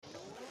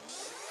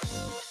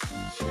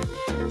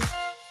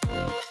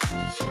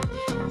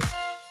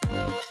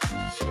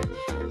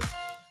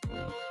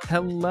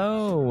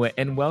Hello,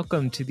 and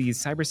welcome to the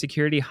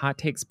Cybersecurity Hot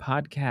Takes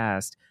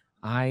podcast.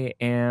 I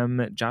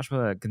am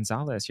Joshua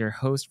Gonzalez, your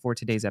host for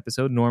today's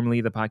episode,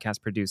 normally the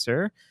podcast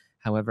producer.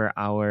 However,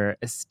 our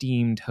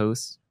esteemed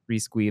host,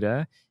 Reese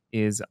Guida,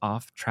 is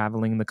off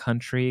traveling the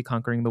country,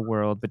 conquering the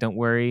world. But don't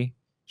worry,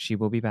 she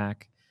will be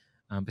back.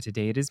 But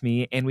today it is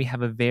me, and we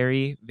have a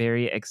very,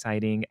 very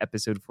exciting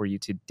episode for you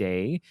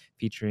today,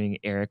 featuring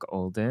Eric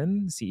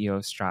Olden, CEO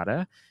of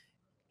Strata.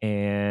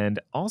 And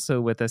also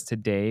with us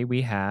today,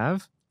 we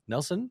have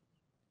Nelson.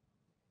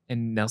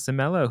 And Nelson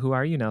Mello. Who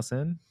are you,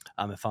 Nelson?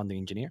 I'm a founding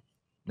engineer.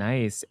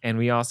 Nice. And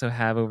we also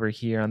have over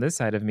here on this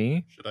side of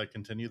me. Should I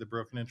continue the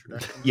broken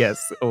introduction?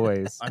 Yes,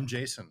 always. I'm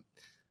Jason.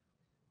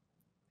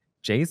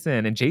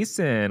 Jason. And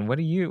Jason, what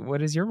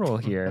is your role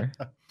here?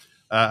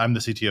 I'm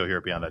the CTO here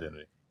at Beyond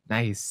Identity.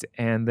 Nice.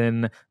 And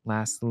then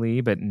lastly,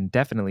 but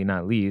definitely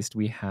not least,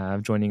 we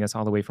have joining us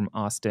all the way from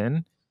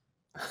Austin.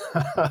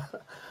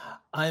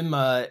 I'm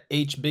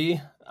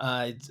HB.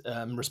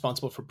 I'm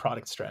responsible for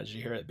product strategy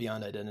here at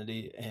Beyond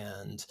Identity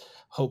and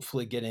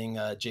hopefully getting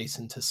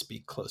Jason to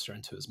speak closer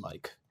into his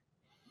mic.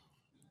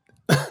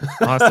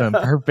 Awesome.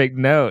 Perfect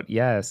note.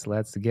 Yes,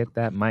 let's get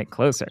that mic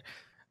closer.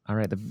 All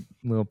right, the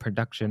little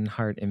production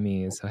heart in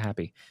me is so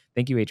happy.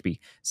 Thank you, HB.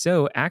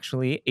 So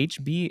actually,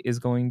 HB is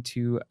going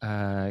to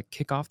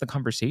kick off the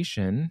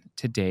conversation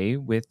today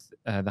with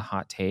the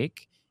hot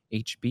take.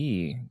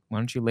 HB, why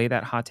don't you lay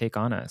that hot take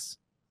on us?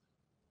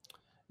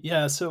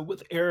 Yeah, so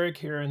with Eric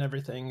here and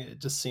everything, it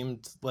just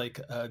seemed like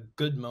a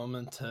good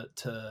moment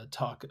to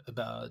talk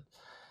about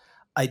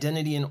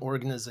identity in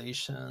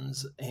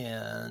organizations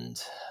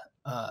and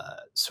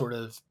sort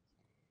of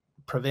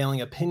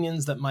prevailing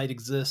opinions that might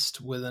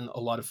exist within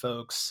a lot of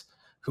folks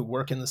who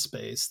work in the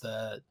space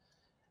that,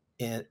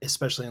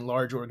 especially in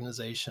large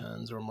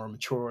organizations or more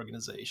mature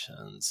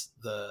organizations,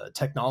 the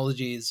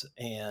technologies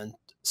and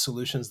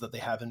solutions that they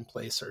have in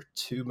place are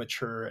too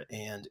mature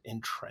and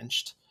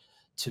entrenched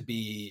to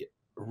be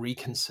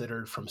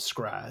reconsidered from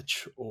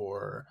scratch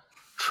or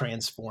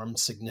transformed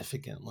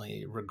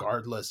significantly,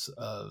 regardless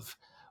of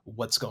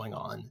what's going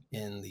on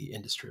in the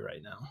industry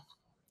right now.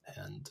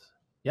 And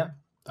yeah,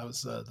 that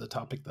was the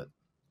topic that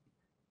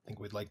I think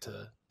we'd like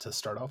to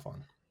start off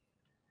on.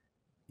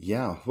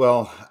 Yeah,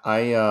 well,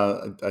 I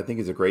think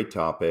it's a great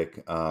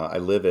topic. I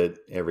live it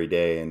every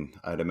day, and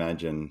I'd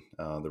imagine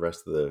the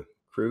rest of the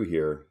crew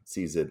here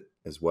sees it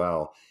as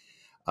well.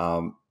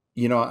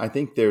 I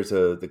think there's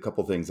a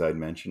couple things I'd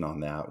mention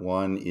on that.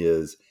 One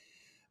is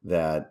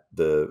that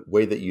the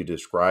way that you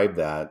describe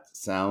that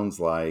sounds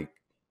like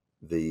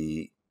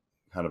the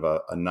kind of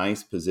a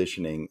nice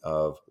positioning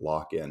of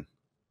lock-in,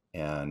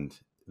 and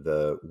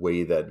the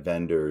way that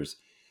vendors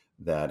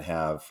that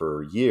have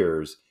for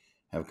years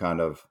have kind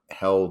of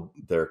held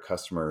their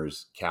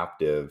customers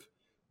captive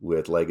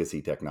with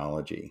legacy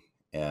technology.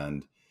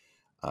 And,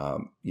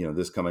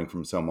 this coming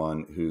from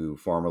someone who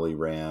formerly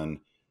ran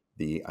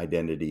the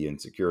identity and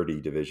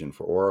security division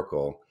for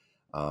Oracle,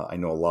 I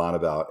know a lot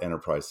about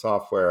enterprise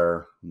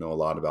software, know a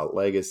lot about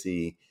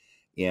legacy,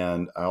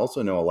 and I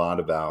also know a lot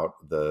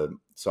about the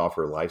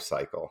software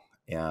lifecycle.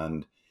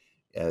 And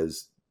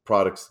as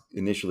products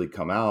initially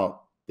come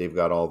out, they've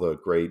got all the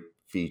great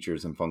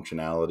features and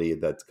functionality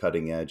that's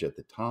cutting edge at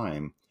the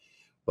time.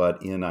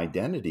 But in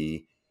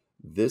identity,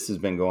 this has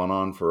been going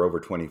on for over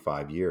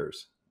 25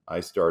 years.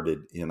 I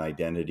started in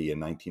identity in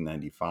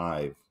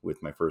 1995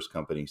 with my first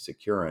company,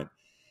 Securant.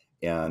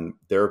 And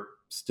there are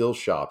still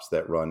shops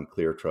that run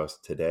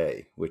ClearTrust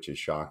today, which is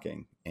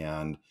shocking.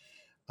 And,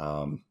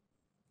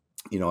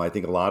 I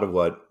think a lot of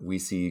what we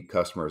see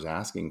customers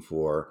asking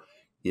for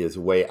is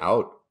a way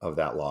out of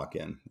that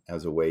lock-in,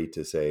 as a way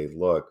to say,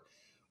 look,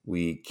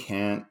 we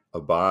can't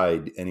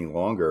abide any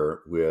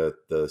longer with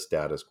the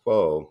status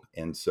quo.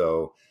 And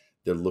so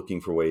they're looking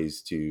for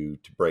ways to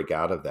break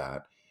out of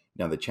that.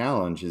 Now, the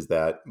challenge is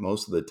that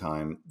most of the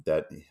time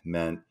that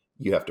meant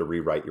you have to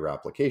rewrite your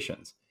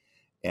applications.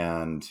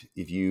 And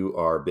if you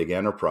are a big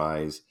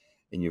enterprise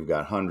and you've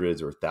got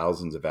hundreds or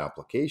thousands of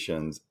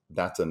applications,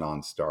 that's a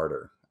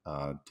non-starter.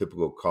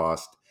 Typical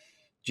cost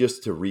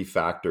just to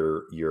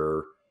refactor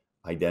your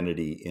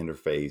identity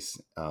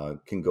interface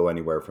can go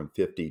anywhere from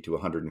 $50,000 to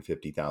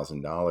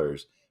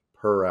 $150,000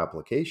 per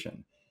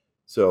application.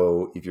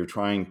 So if you're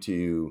trying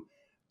to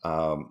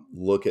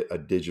look at a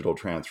digital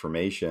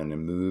transformation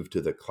and move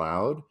to the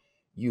cloud,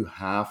 you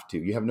have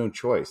no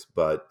choice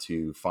but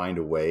to find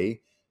a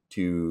way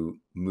to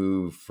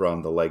move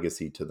from the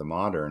legacy to the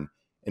modern.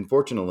 And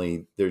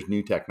fortunately, there's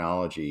new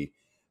technology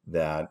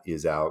that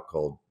is out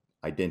called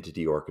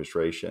identity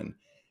orchestration.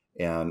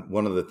 And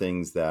one of the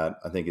things that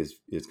I think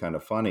is kind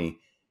of funny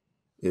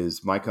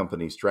is my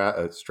company,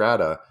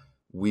 Strata,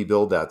 we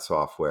build that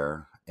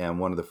software. And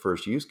one of the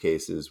first use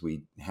cases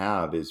we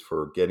have is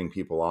for getting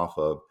people off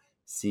of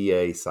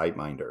CA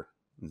SiteMinder.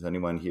 Has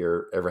anyone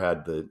here ever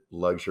had the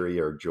luxury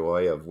or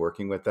joy of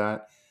working with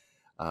that?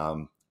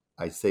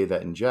 I say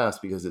that in jest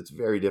because it's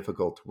very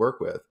difficult to work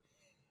with.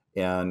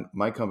 And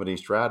my company,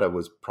 Strata,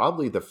 was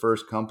probably the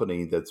first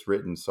company that's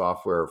written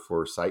software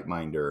for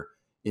SiteMinder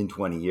in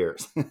 20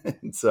 years.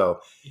 And so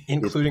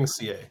including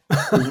CA.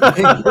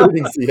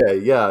 including CA.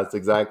 Yeah, it's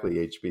exactly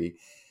HB.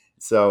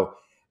 So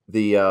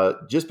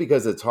just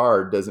because it's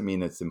hard doesn't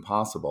mean it's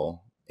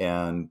impossible.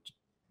 And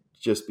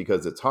just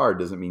because it's hard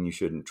doesn't mean you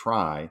shouldn't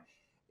try.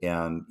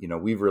 And,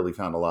 we've really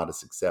found a lot of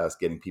success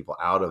getting people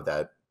out of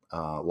that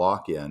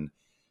lock-in.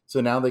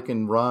 So now they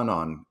can run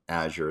on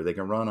Azure, they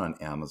can run on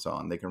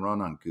Amazon, they can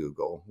run on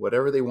Google,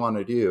 whatever they want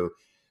to do.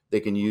 They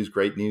can use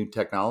great new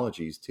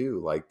technologies too,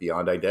 like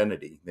beyond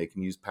identity. They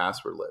can use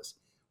passwordless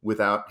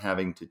without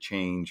having to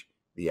change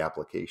the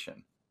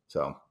application.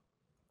 So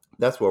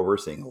that's what we're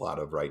seeing a lot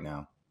of right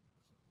now.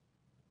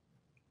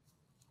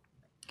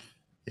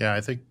 Yeah, I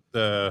think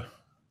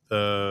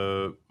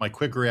my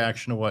quick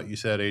reaction to what you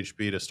said,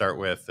 HB, to start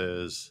with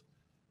is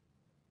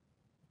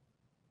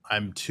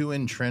I'm too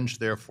entrenched,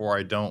 therefore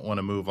I don't want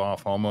to move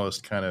off,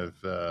 almost kind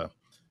of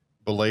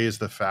belays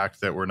the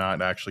fact that we're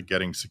not actually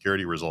getting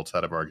security results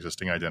out of our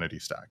existing identity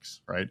stacks,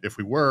 right? If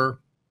we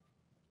were,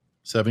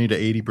 70 to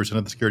 80%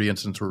 of the security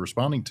incidents we're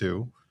responding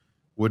to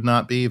would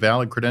not be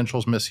valid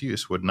credentials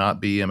misuse, would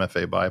not be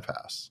MFA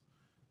bypass,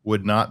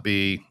 would not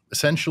be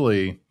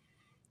essentially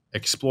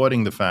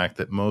exploiting the fact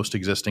that most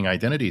existing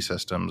identity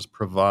systems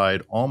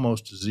provide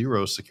almost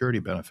zero security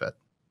benefit.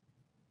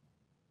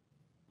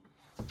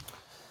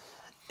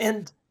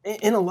 And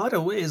in a lot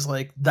of ways,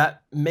 like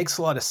that makes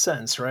a lot of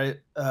sense, right?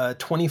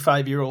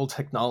 25-year-old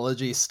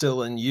technology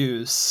still in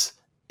use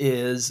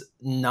is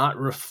not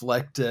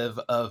reflective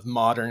of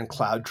modern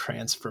cloud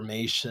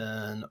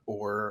transformation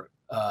or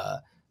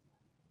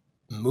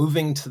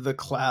moving to the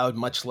cloud,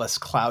 much less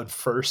cloud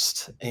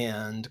first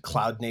and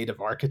cloud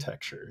native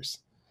architectures.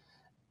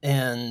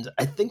 And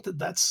I think that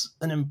that's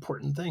an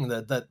important thing,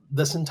 that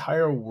this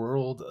entire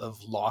world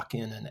of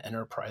lock-in and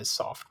enterprise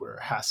software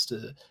has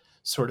to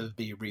sort of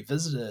be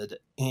revisited.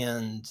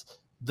 And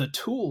the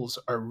tools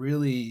are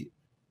really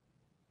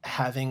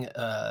having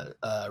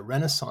a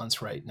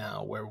renaissance right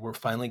now where we're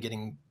finally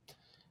getting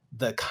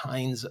the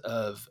kinds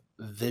of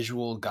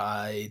visual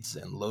guides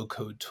and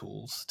low-code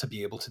tools to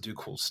be able to do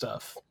cool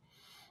stuff.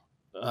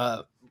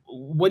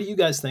 What do you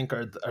guys think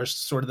are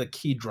sort of the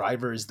key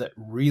drivers that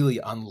really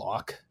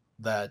unlock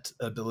that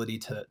ability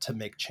to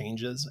make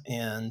changes?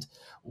 And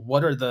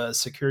what are the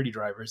security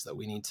drivers that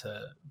we need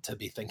to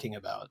be thinking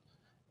about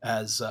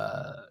as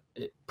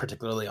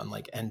particularly on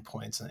like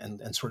endpoints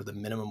and sort of the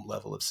minimum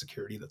level of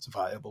security that's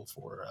viable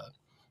for a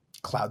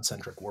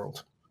cloud-centric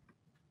world?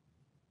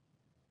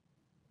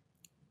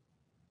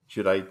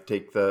 Should I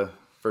take the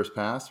first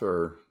pass,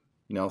 or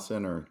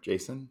Nelson or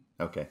Jason?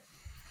 Okay.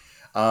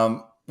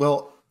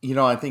 Well,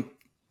 I think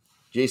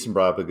Jason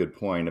brought up a good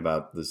point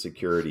about the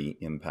security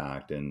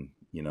impact. And,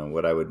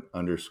 what I would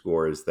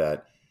underscore is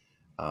that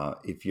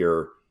if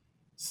you're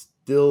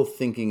still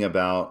thinking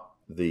about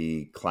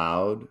the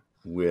cloud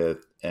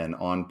with an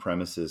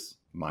on-premises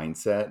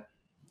mindset,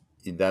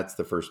 that's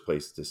the first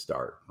place to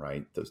start,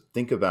 right? So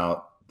think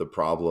about the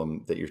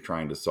problem that you're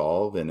trying to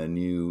solve in a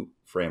new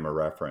frame of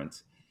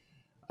reference.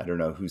 I don't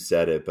know who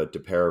said it, but to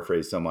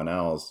paraphrase someone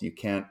else, you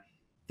can't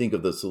think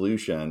of the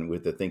solution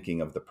with the thinking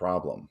of the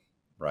problem,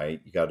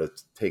 right? You got to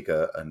take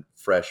a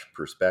fresh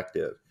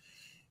perspective.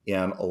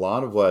 And a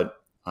lot of what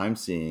I'm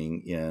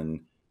seeing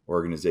in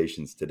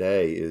organizations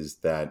today is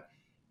that,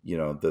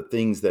 the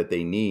things that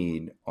they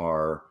need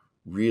are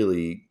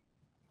really,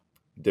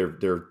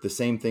 they're the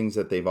same things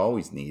that they've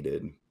always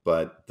needed,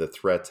 but the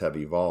threats have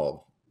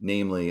evolved,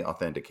 namely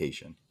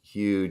authentication.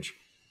 Huge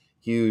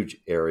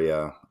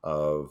area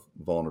of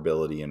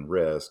vulnerability and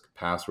risk.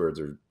 Passwords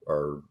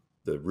are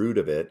the root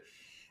of it.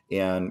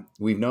 And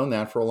we've known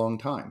that for a long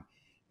time.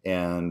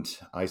 And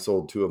I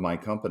sold 2 of my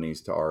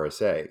companies to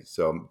RSA.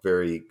 So I'm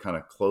very kind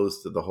of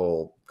close to the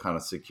whole kind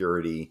of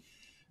security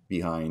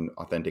behind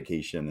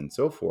authentication and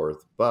so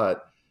forth.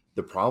 But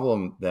the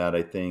problem that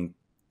I think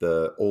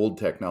the old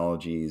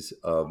technologies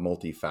of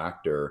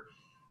multi-factor,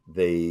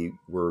 they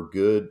were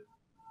good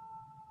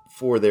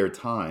for their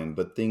time,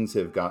 but things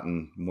have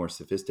gotten more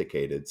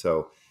sophisticated.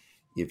 So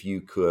if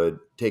you could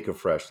take a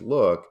fresh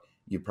look,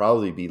 you'd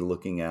probably be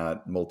looking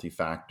at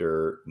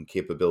multi-factor and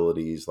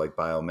capabilities like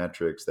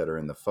biometrics that are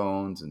in the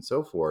phones and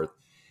so forth,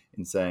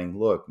 and saying,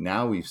 look,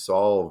 now we've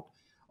solved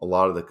a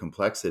lot of the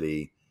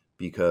complexity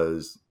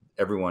because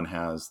everyone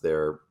has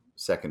their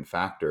second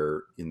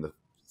factor in the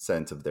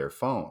sense of their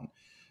phone.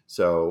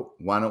 So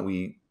why don't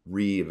we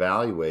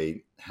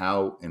reevaluate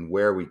how and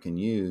where we can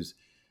use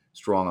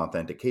strong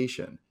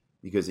authentication?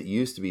 Because it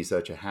used to be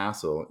such a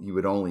hassle. You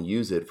would only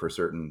use it for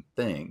certain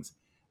things.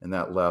 And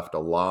that left a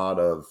lot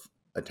of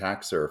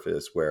attack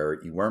surface where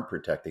you weren't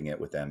protecting it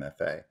with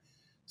MFA.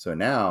 So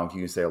now if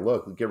you say,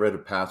 look, get rid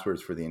of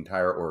passwords for the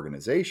entire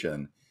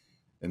organization,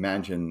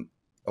 imagine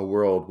a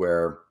world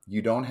where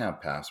you don't have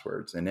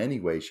passwords in any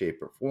way,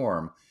 shape, or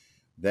form,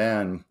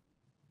 then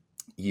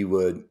you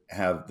would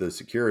have the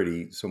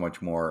security so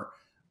much more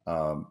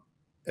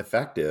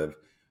effective.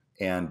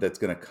 And that's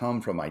going to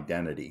come from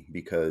identity,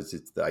 because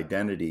it's the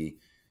identity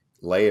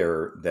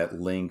layer that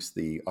links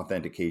the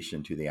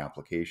authentication to the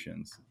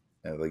applications.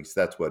 At least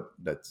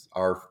that's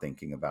our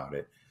thinking about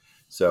it.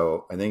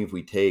 So I think if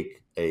we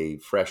take a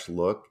fresh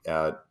look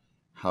at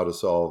how to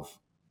solve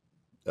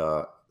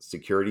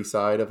security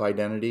side of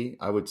identity,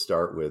 I would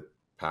start with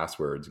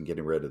passwords and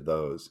getting rid of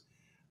those.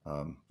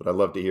 But I'd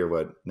love to hear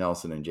what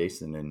Nelson and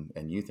Jason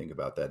and you think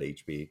about that,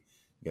 HB.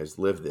 You guys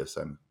live this,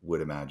 I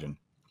would imagine.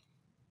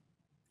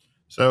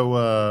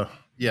 So,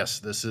 yes,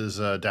 this is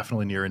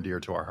definitely near and dear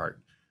to our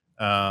heart.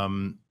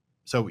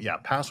 So, yeah,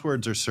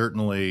 passwords are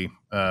certainly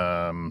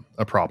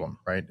a problem,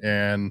 right?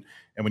 And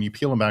when you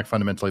peel them back,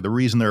 fundamentally, the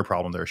reason they're a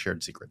problem, they're a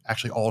shared secret.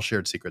 Actually, all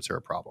shared secrets are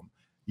a problem.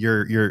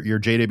 Your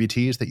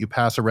JWTs that you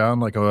pass around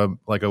like a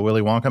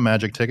Willy Wonka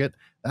magic ticket,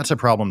 that's a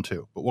problem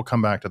too. But we'll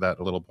come back to that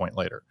a little point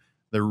later.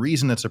 The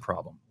reason it's a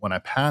problem, when I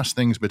pass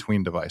things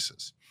between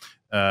devices,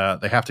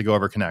 they have to go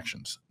over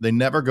connections. They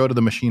never go to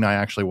the machine I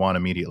actually want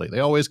immediately. They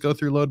always go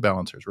through load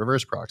balancers,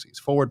 reverse proxies,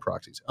 forward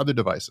proxies, other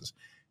devices.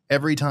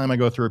 Every time I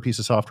go through a piece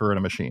of software in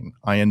a machine,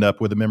 I end up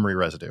with a memory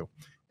residue.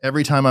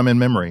 Every time I'm in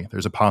memory,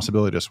 there's a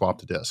possibility to swap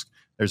to disk.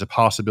 There's a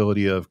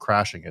possibility of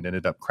crashing and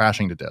ended up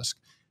crashing to disk.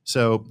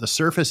 So the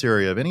surface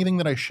area of anything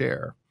that I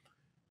share,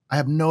 I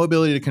have no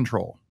ability to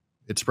control.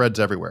 It spreads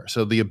everywhere.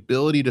 So the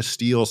ability to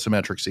steal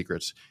symmetric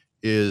secrets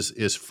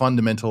is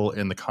fundamental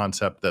in the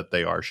concept that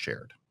they are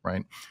shared,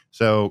 right?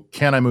 So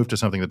can I move to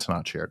something that's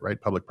not shared, right?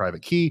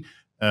 Public-private key.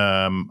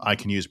 I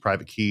can use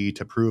private key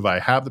to prove I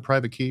have the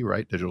private key,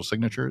 right? Digital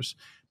signatures.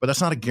 But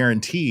that's not a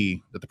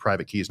guarantee that the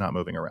private key is not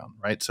moving around,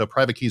 right? So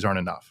private keys aren't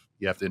enough.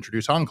 You have to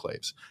introduce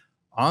enclaves.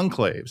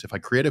 Enclaves, if I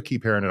create a key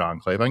pair in an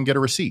enclave, I can get a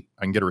receipt.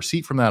 I can get a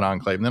receipt from that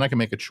enclave, and then I can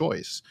make a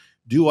choice.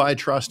 Do I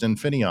trust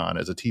Infineon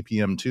as a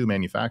TPM2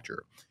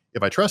 manufacturer?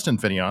 If I trust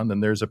Infineon,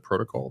 then there's a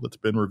protocol that's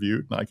been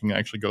reviewed, and I can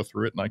actually go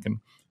through it, and I can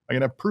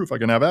have proof, I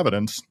can have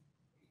evidence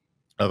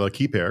of a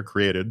key pair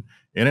created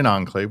in an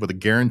enclave with a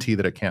guarantee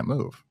that it can't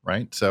move,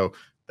 right? So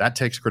that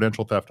takes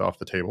credential theft off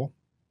the table.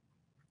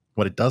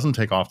 What it doesn't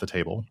take off the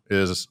table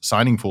is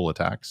signing fool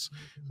attacks,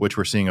 which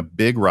we're seeing a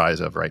big rise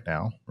of right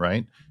now,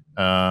 right?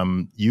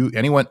 Anyone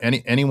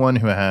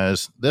who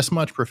has this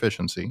much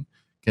proficiency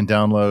can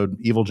download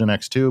Evil Gen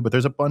X2, but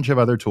there's a bunch of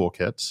other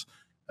toolkits.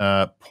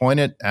 Point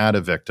it at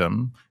a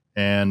victim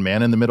and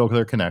man in the middle of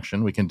their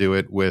connection. We can do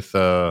it with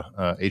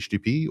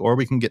HTTP, or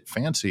we can get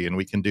fancy and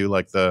we can do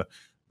like the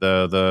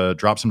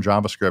drop some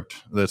JavaScript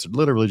that's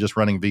literally just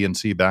running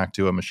VNC back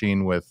to a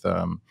machine with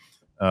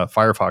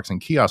Firefox in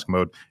kiosk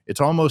mode.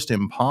 It's almost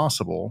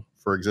impossible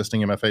for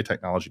existing MFA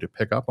technology to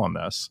pick up on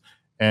this.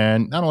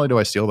 And not only do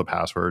I steal the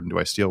password and do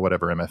I steal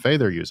whatever MFA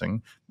they're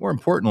using, more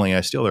importantly,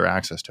 I steal their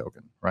access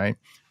token, right?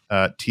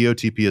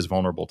 TOTP is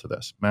vulnerable to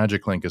this.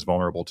 Magic Link is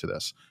vulnerable to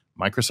this.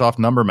 Microsoft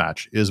Number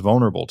Match is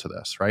vulnerable to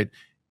this, right?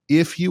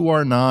 If you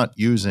are not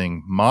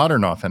using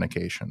modern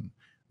authentication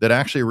that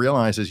actually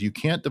realizes you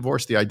can't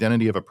divorce the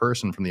identity of a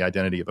person from the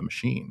identity of a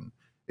machine,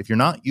 if you're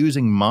not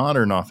using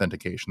modern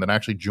authentication that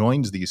actually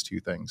joins these two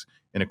things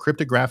in a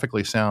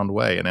cryptographically sound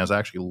way and is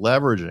actually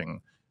leveraging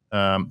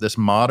this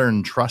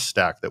modern trust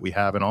stack that we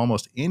have in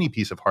almost any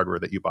piece of hardware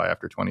that you buy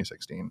after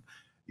 2016,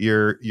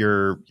 you're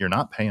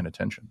not paying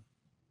attention.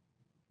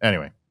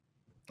 Anyway,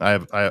 I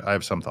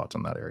have some thoughts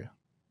on that area.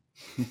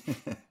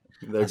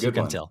 They're As you good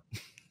can ones. tell.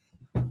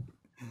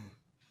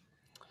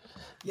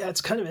 Yeah,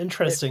 it's kind of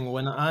interesting.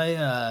 When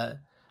I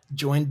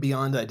joined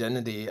Beyond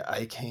Identity,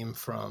 I came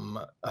from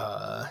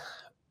a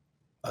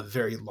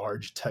very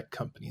large tech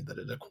company that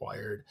had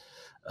acquired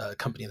a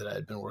company that I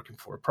had been working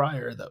for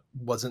prior that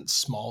wasn't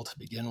small to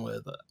begin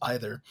with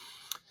either.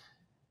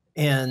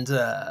 And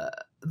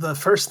the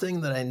first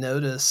thing that I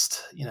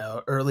noticed,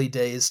 early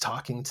days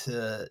talking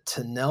to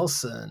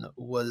Nelson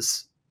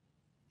was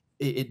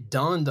it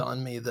dawned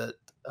on me that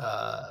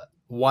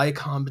Y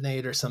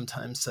Combinator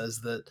sometimes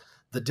says that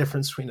the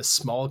difference between a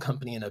small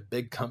company and a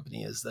big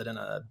company is that in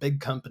a big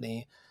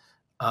company,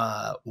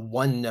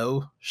 one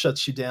no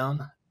shuts you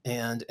down,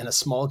 and in a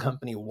small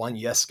company, one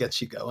yes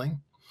gets you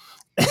going.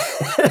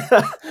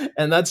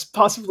 And that's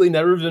possibly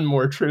never been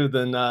more true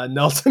than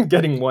Nelson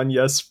getting one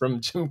yes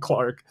from Jim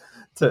Clark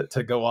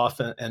to go off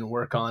and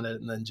work on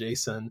it, and then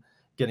Jason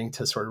getting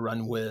to sort of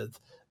run with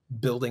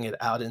building it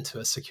out into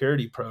a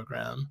security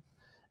program.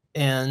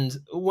 And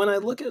when I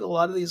look at a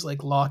lot of these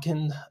like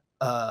lock-in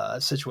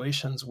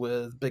situations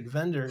with big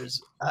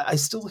vendors, I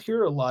still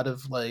hear a lot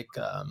of like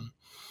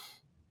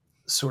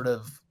sort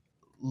of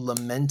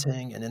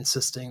lamenting and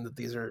insisting that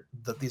these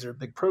are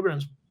big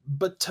programs.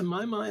 But to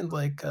my mind,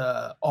 like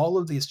all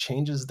of these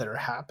changes that are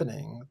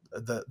happening,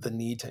 the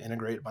need to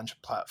integrate a bunch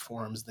of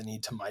platforms, the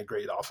need to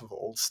migrate off of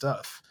old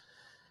stuff,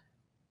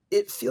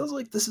 it feels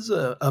like this is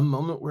a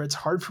moment where it's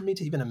hard for me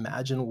to even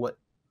imagine what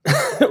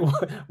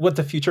what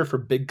the future for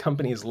big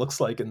companies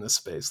looks like in this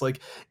space. Like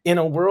in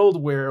a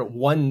world where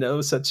one no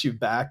sets you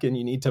back and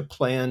you need to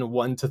plan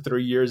 1 to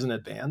 3 years in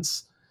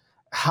advance,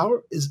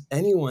 how is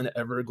anyone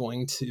ever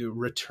going to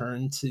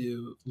return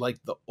to like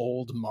the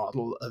old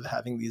model of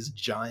having these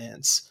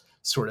giants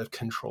sort of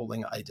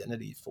controlling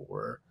identity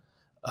for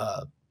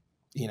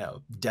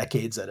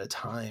decades at a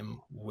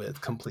time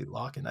with complete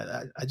lock-in?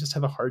 I just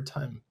have a hard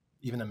time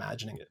even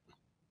imagining it.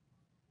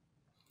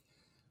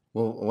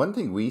 Well, one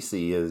thing we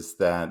see is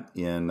that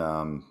in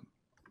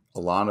a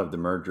lot of the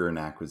merger and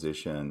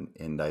acquisition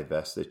and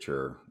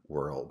divestiture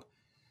world,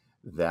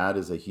 that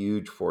is a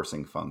huge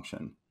forcing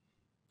function,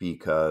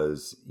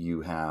 because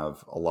you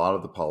have a lot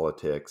of the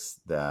politics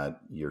that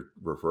you're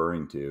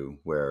referring to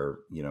where,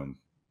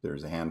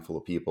 there's a handful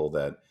of people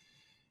that,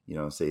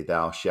 say,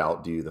 thou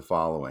shalt do the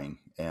following.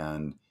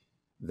 And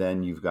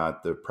then you've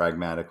got the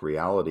pragmatic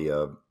reality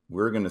of,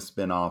 we're going to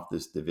spin off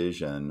this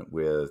division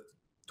with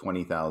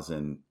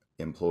 20,000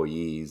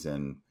 employees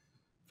and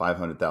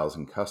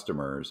 500,000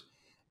 customers.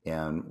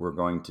 And we're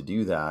going to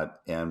do that.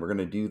 And we're going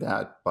to do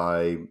that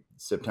by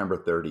September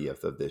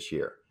 30th of this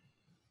year.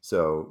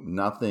 So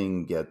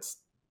nothing gets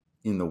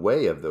in the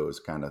way of those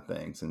kind of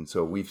things. And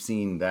so we've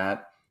seen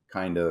that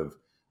kind of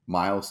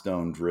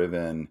milestone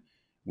driven,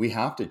 we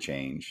have to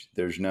change.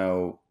 There's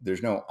no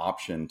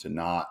option to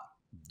not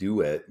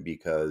do it,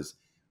 because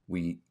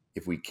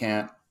if we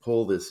can't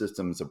pull the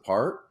systems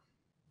apart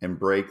and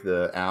break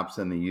the apps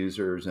and the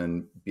users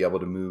and be able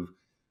to move,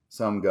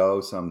 some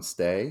go, some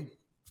stay.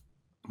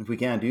 If we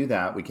can't do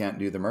that, we can't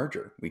do the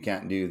merger. We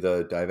can't do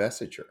the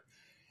divestiture.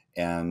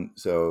 And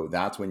so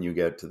that's when you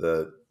get to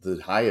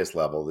the highest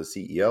level. The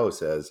CEO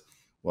says,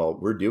 well,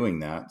 we're doing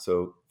that.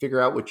 So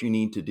figure out what you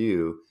need to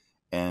do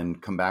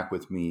and come back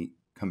to me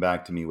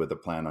with a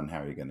plan on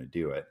how you're going to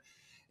do it.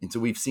 And so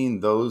we've seen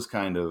those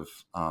kind of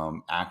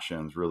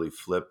actions really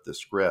flip the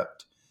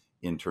script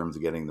in terms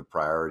of getting the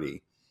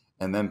priority.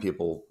 And then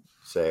people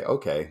say,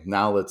 okay,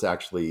 now let's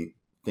actually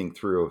think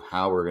through of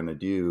how we're going to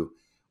do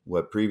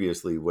what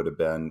previously would have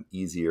been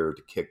easier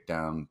to kick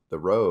down the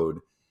road.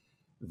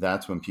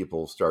 That's when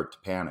people start to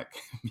panic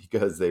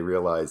because they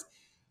realize,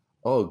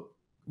 oh,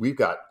 we've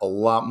got a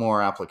lot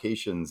more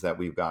applications that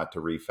we've got to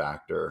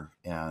refactor.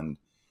 And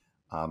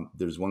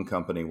there's one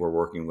company we're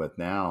working with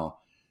now,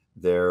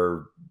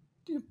 they're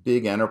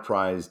big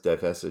enterprise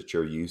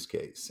divestiture use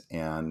case.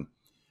 And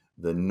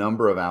the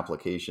number of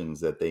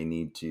applications that they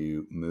need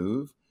to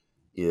move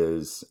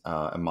is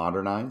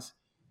modernize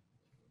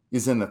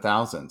is in the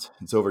thousands.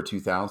 It's over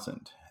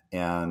 2,000.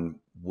 And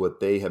what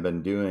they have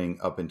been doing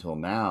up until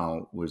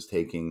now was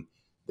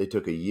they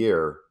took a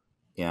year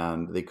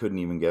and they couldn't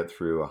even get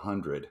through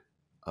 100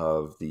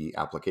 of the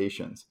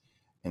applications.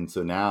 And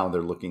so now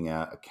they're looking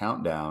at a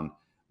countdown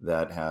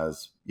that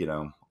has,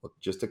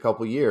 just a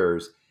couple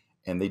years.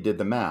 And they did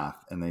the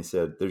math and they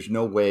said, there's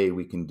no way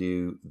we can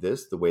do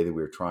this the way that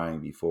we were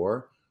trying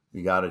before.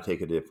 We got to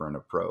take a different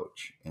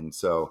approach. And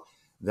so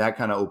that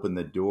kind of opened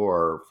the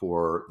door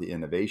for the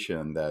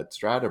innovation that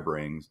Strata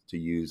brings to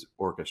use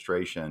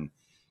orchestration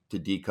to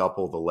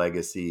decouple the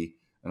legacy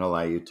and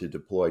allow you to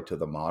deploy to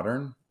the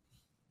modern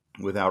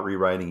without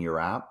rewriting your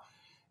app.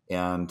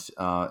 And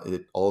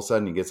it all of a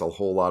sudden it gets a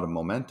whole lot of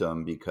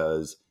momentum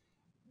because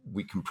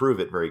we can prove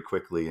it very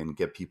quickly and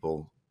get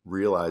people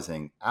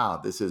realizing,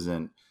 this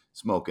isn't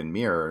smoke and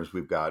mirrors.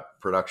 We've got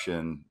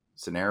production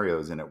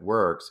scenarios and it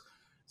works.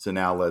 So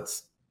now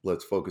let's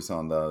focus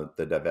on the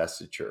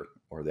divestiture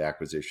or the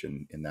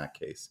acquisition in that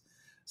case.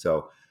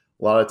 So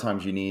a lot of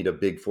times you need a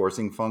big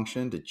forcing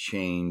function to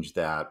change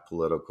that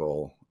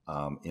political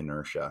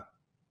inertia.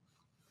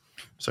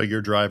 So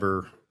your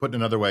driver, put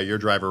another way, your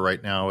driver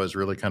right now is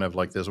really kind of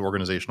like this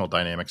organizational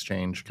dynamics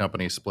change,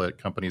 companies split,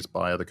 companies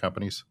buy other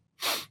companies.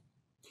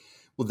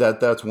 Well,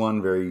 that's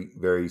one very,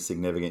 very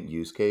significant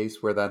use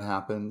case where that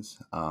happens.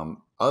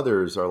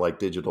 Others are like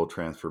digital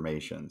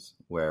transformations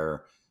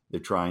where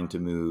they're trying to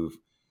move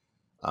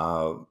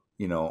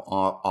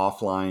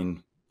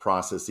offline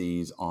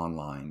processes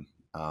online.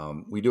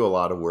 We do a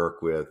lot of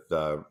work with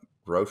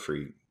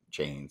grocery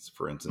chains,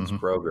 for instance,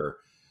 mm-hmm.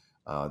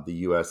 Kroger, the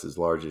U.S.'s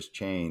largest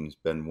chain, has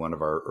been one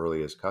of our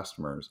earliest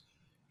customers.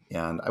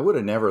 And I would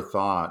have never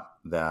thought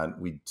that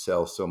we'd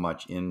sell so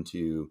much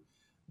into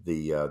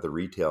the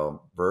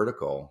retail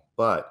vertical,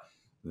 but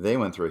they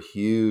went through a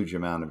huge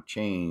amount of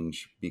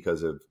change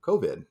because of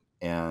COVID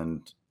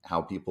and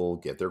how people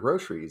get their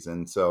groceries.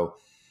 And so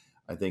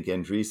I think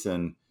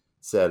Andreessen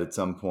said at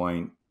some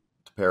point,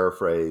 to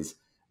paraphrase,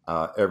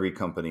 every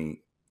company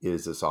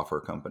is a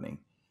software company.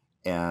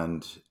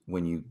 And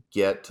when you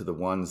get to the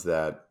ones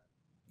that,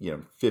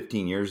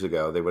 15 years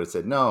ago, they would have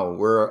said, no,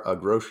 we're a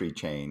grocery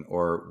chain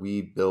or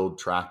we build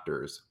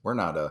tractors. We're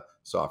not a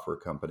software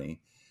company.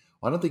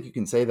 Well, I don't think you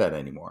can say that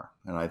anymore.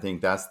 And I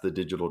think that's the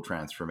digital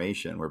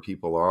transformation where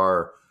people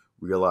are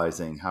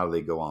realizing how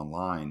they go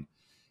online.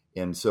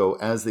 And so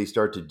as they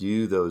start to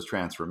do those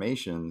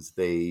transformations,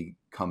 they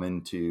come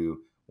into,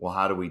 well,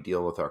 how do we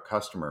deal with our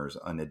customers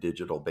on a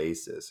digital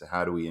basis?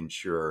 How do we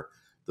ensure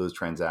those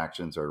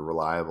transactions are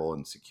reliable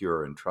and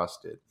secure and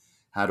trusted?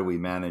 How do we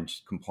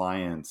manage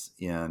compliance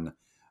in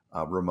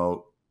a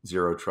remote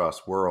zero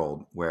trust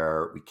world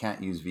where we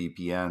can't use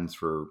VPNs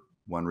for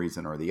one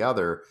reason or the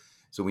other?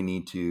 So we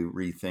need to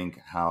rethink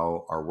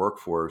how our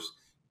workforce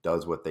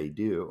does what they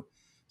do.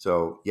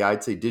 So yeah,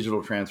 I'd say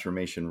digital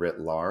transformation writ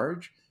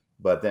large,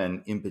 but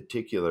then in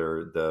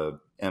particular, the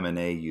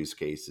M&A use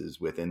cases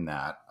within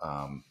that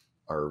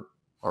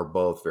are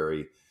both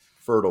very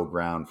fertile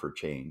ground for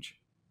change.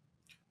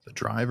 The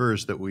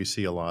drivers that we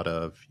see a lot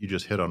of, you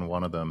just hit on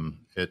one of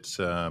them. It's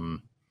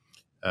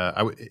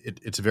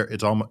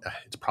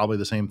it's probably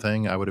the same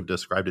thing. I would have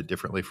described it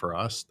differently for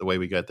us. The way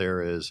we get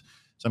there is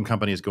some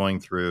companies going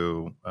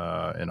through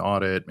an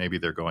audit. Maybe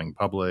they're going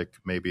public.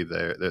 Maybe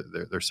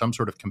there's some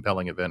sort of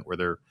compelling event where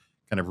they're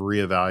kind of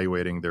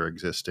reevaluating their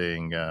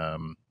existing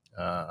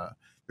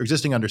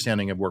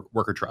understanding of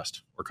worker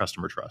trust or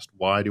customer trust.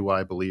 Why do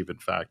I believe, in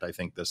fact, I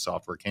think this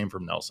software came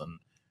from Nelson,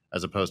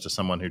 as opposed to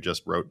someone who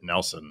just wrote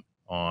Nelson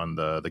on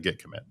the Git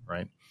commit,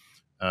 right?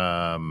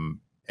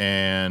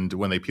 And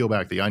when they peel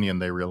back the onion,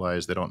 they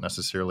realize they don't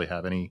necessarily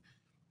have any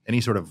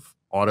sort of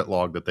audit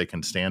log that they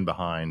can stand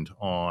behind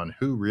on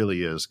who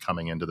really is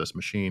coming into this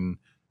machine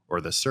or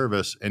this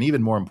service. And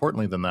even more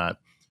importantly than that,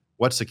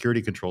 what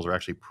security controls are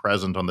actually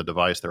present on the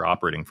device they're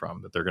operating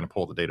from that they're going to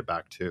pull the data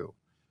back to.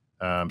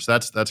 So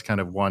that's kind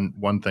of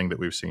one thing that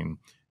we've seen.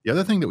 The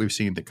other thing that we've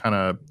seen that kind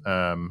of,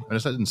 and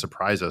this didn't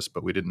surprise us,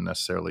 but we didn't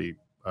necessarily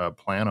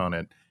plan on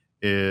it,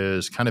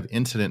 is kind of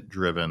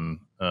incident-driven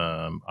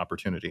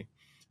opportunity.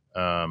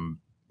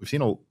 We've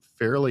seen a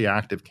fairly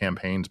active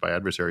campaigns by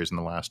adversaries in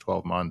the last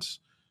 12 months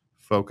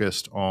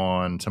focused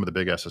on some of the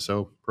big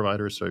SSO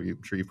providers. So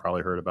I'm sure you've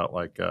probably heard about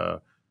like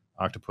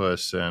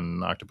Octopus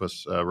and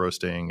Octopus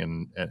roasting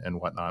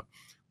and whatnot.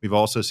 We've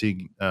also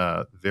seen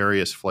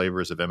various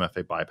flavors of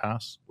MFA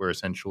bypass, where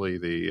essentially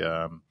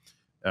the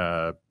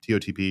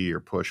TOTP or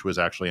push was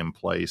actually in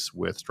place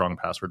with strong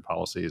password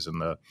policies,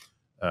 and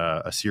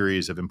a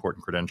series of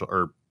important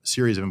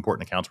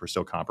accounts were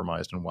still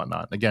compromised and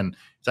whatnot. And again,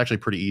 it's actually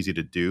pretty easy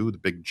to do. The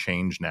big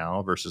change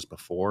now versus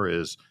before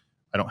is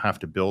I don't have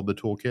to build the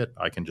toolkit.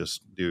 I can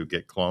just do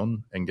git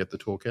clone and get the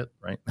toolkit,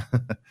 right?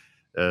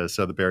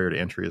 So the barrier to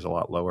entry is a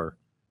lot lower.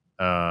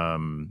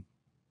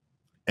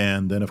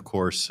 And then, of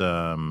course,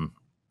 passwordless.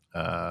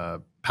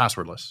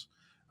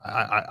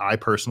 I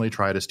personally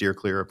try to steer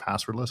clear of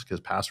passwordless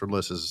because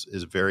passwordless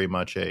is very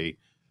much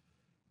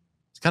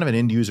it's kind of an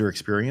end user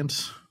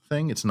experience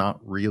thing. It's not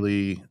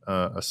really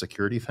a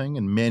security thing,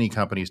 and many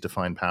companies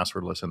define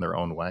passwordless in their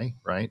own way,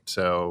 right?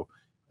 So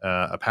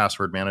a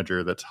password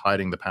manager that's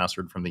hiding the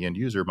password from the end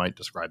user might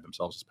describe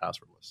themselves as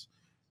passwordless,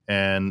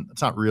 and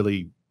it's not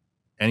really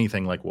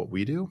anything like what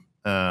we do.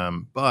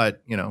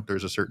 But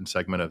there's a certain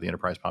segment of the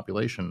enterprise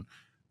population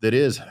that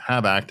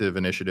have active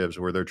initiatives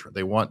where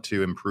they want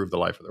to improve the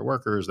life of their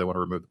workers. They want to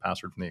remove the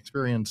password from the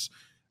experience.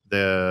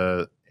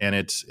 And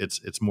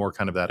it's more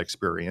kind of that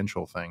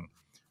experiential thing.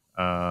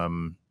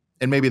 And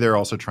maybe they're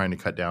also trying to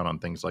cut down on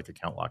things like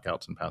account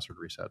lockouts and password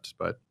resets.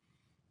 But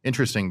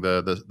interesting,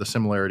 the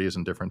similarities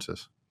and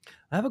differences.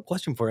 I have a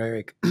question for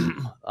Eric.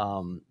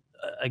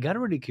 I got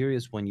really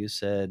curious when you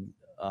said,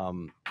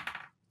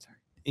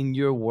 in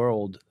your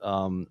world,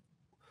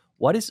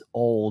 what is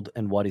old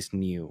and what is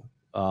new?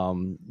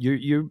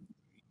 You're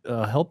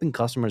helping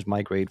customers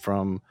migrate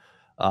from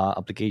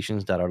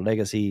applications that are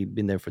legacy,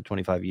 been there for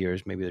 25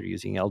 years. Maybe they're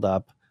using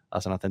LDAP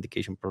as an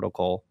authentication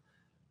protocol.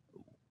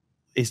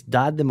 Is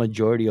that the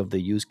majority of the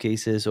use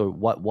cases, or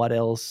what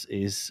else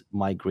is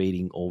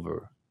migrating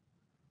over?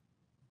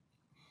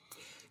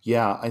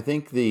 Yeah, I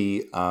think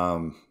the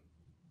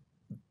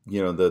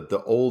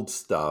old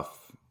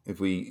stuff, if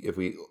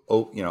we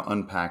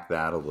unpack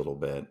that a little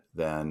bit,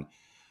 then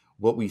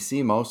what we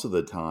see most of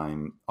the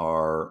time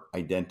are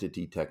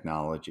identity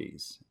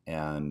technologies.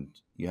 And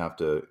you have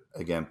to,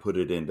 again, put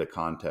it into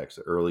context,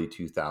 early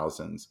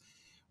 2000s,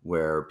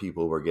 where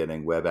people were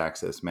getting web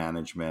access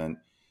management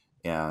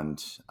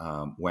and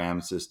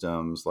WAM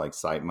systems like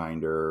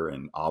SiteMinder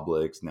and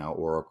Oblix, now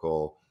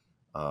Oracle,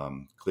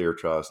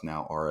 ClearTrust,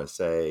 now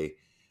RSA.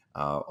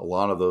 A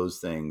lot of those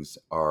things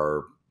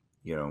are,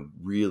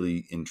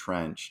 really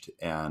entrenched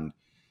and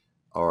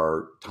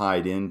are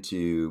tied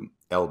into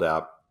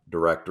LDAP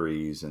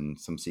directories and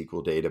some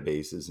SQL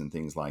databases and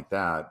things like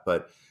that.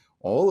 But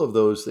all of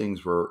those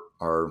things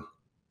are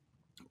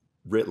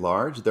writ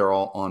large, they're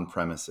all on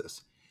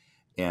premises.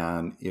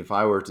 And if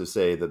I were to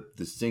say that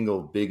the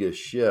single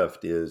biggest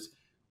shift is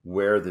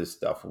where this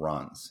stuff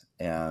runs,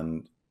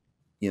 and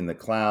in the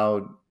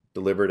cloud,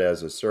 delivered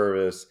as a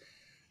service,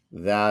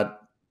 that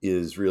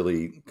is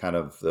really kind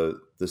of the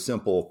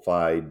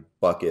simplified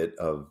bucket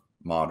of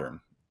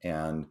modern.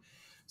 And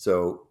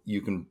so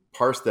you can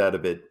parse that a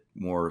bit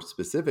more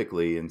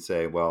specifically and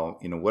say, well,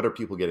 what are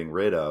people getting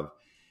rid of?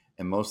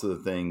 And most of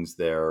the things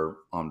there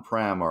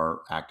on-prem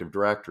are Active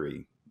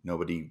Directory.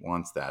 Nobody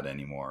wants that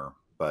anymore,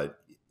 but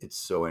it's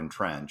so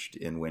entrenched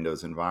in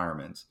Windows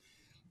environments.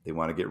 They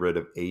want to get rid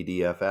of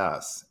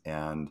ADFS,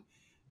 and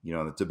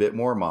it's a bit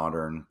more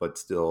modern, but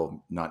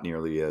still not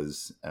nearly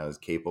as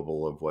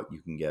capable of what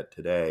you can get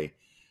today.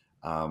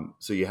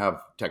 So you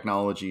have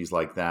technologies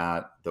like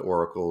that, the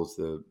Oracles,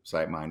 the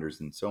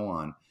SiteMinders, and so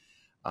on.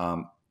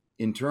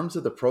 In terms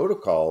of the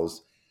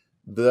protocols,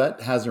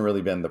 that hasn't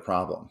really been the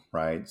problem,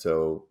 right?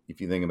 So if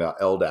you think about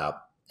LDAP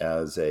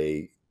as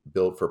a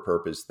built for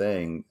purpose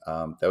thing,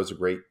 that was a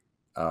great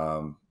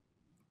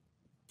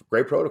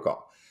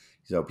protocol.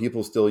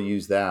 People still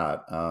use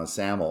that.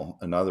 SAML,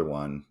 another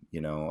one.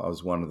 I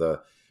was one of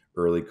the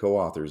early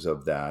co-authors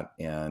of that,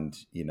 and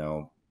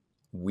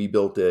we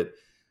built it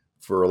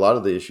for a lot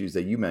of the issues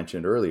that you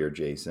mentioned earlier,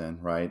 Jason.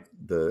 Right?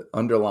 the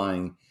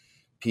underlying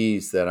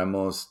piece that I'm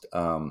most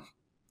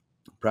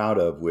proud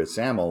of with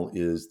SAML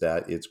is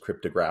that it's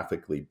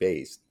cryptographically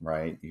based,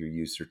 right? You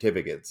use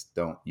certificates,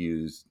 don't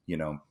use,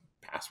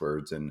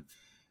 passwords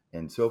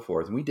and so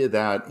forth. And we did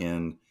that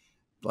in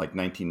like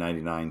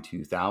 1999,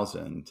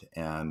 2000.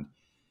 And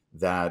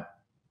that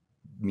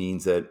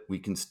means that we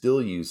can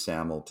still use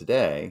SAML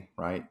today,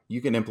 right?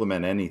 You can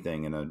implement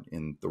anything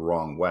in the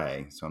wrong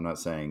way. So I'm not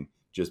saying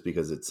just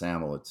because it's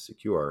SAML, it's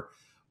secure,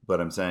 but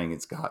I'm saying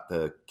it's got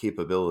the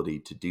capability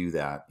to do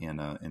that in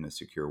a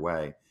secure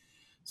way.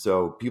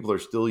 So people are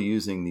still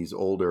using these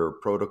older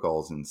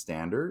protocols and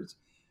standards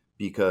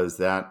because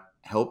that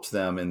helps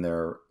them in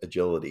their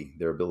agility,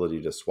 their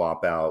ability to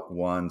swap out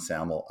one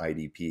SAML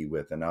IDP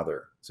with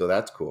another. So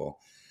that's cool.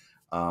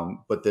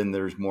 But then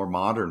there's more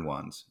modern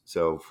ones.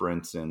 So for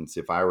instance,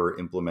 if I were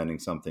implementing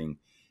something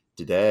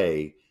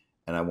today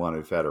and I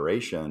wanted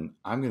federation,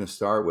 I'm going to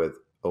start with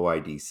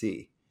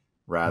OIDC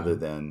rather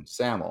than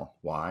SAML.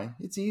 Why?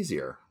 It's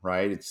easier,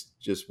 right? It's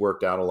just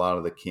worked out a lot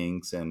of the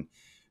kinks and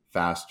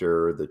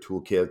faster. The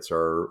toolkits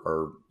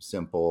are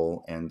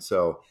simple. And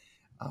so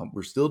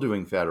we're still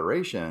doing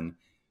federation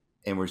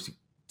and we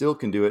still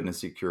can do it in a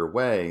secure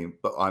way,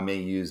 but I may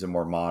use a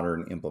more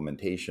modern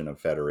implementation of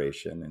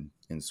federation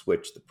and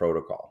switch the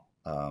protocol.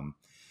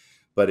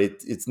 But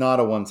it's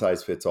not a one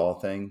size fits all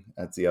thing.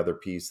 That's the other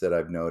piece that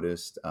I've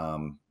noticed.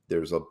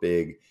 There's a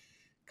big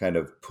kind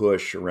of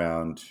push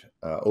around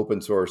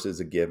open source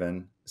is a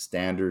given.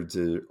 Standards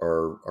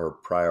are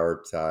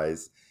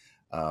prioritized.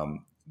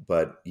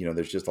 But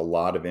there's just a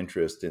lot of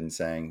interest in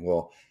saying,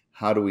 well,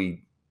 how do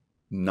we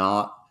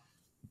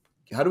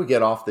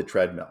get off the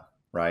treadmill,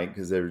 right?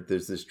 Because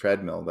there's this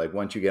treadmill. Like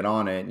once you get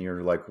on it and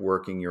you're like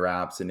working your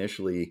apps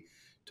initially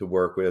to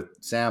work with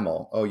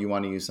SAML, oh, you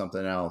want to use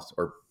something else,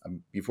 or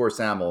before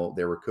SAML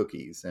there were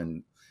cookies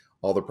and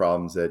all the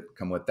problems that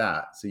come with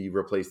that. So you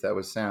replace that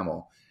with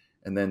SAML,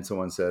 and then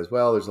someone says,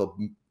 well, there's a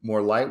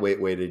more lightweight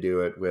way to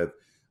do it with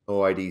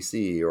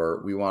OIDC,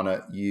 or we want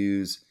to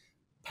use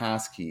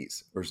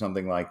passkeys or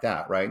something like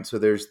that, right? So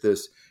there's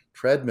this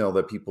treadmill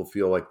that people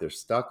feel like they're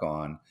stuck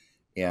on.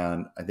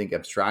 And I think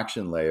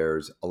abstraction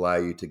layers allow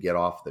you to get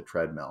off the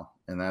treadmill.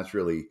 And that's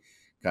really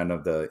kind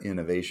of the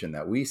innovation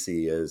that we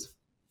see is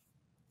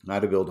how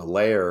to build a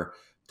layer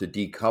to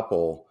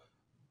decouple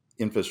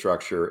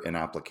infrastructure and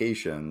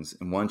applications.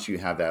 And once you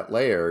have that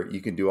layer,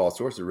 you can do all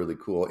sorts of really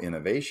cool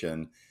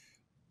innovation.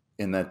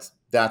 And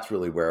that's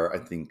really where I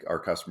think our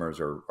customers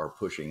are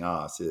pushing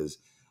us is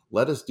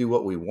let us do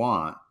what we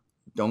want.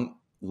 Don't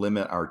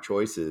limit our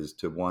choices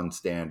to one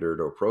standard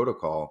or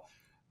protocol.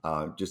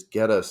 Just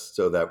get us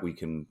so that we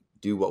can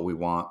do what we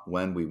want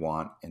when we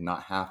want and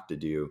not have to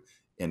do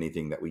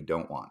anything that we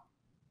don't want.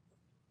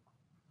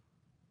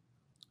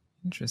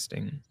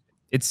 Interesting.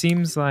 It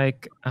seems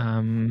like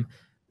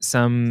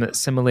some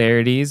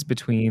similarities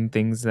between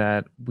things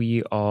that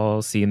we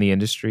all see in the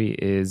industry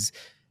is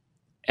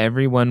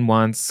everyone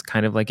wants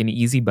kind of like an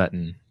easy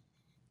button.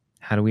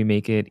 How do we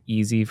make it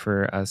easy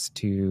for us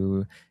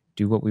to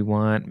do what we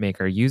want,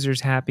 make our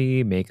users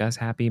happy, make us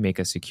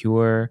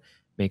secure,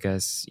 make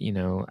us,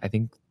 I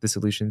think the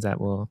solutions that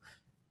will,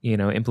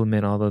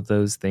 implement all of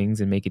those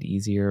things and make it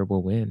easier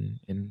will win.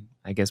 And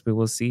I guess we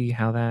will see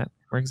how that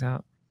works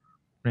out,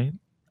 right?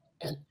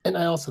 And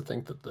I also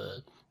think that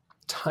the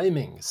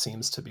timing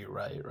seems to be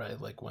right?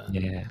 Like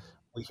when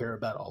we hear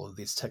about all of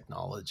these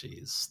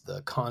technologies,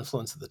 the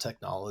confluence of the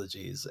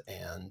technologies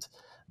and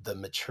the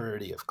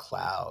maturity of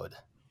cloud,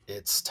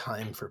 it's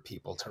time for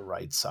people to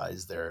right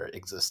size their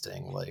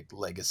existing like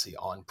legacy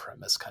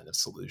on-premise kind of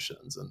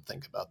solutions and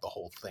think about the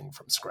whole thing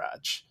from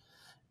scratch.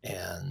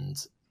 And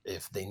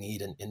if they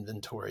need an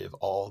inventory of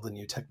all the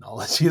new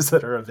technologies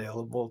that are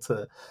available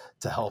to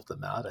help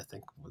them out, I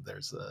think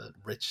there's a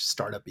rich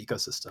startup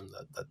ecosystem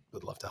that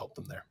would love to help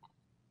them there.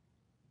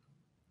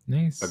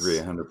 Nice. Agree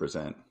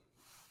 100%.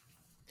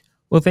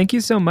 Well, thank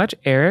you so much,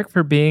 Eric,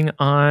 for being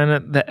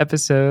on the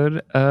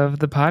episode of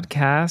the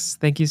podcast.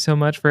 Thank you so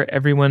much for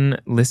everyone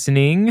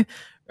listening.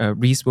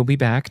 Reese will be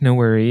back, no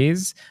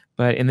worries.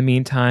 But in the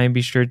meantime,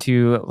 be sure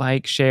to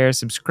like, share,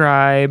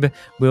 subscribe.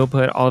 We'll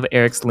put all of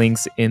Eric's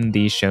links in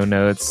the show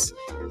notes.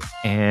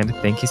 And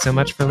thank you so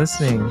much for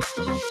listening.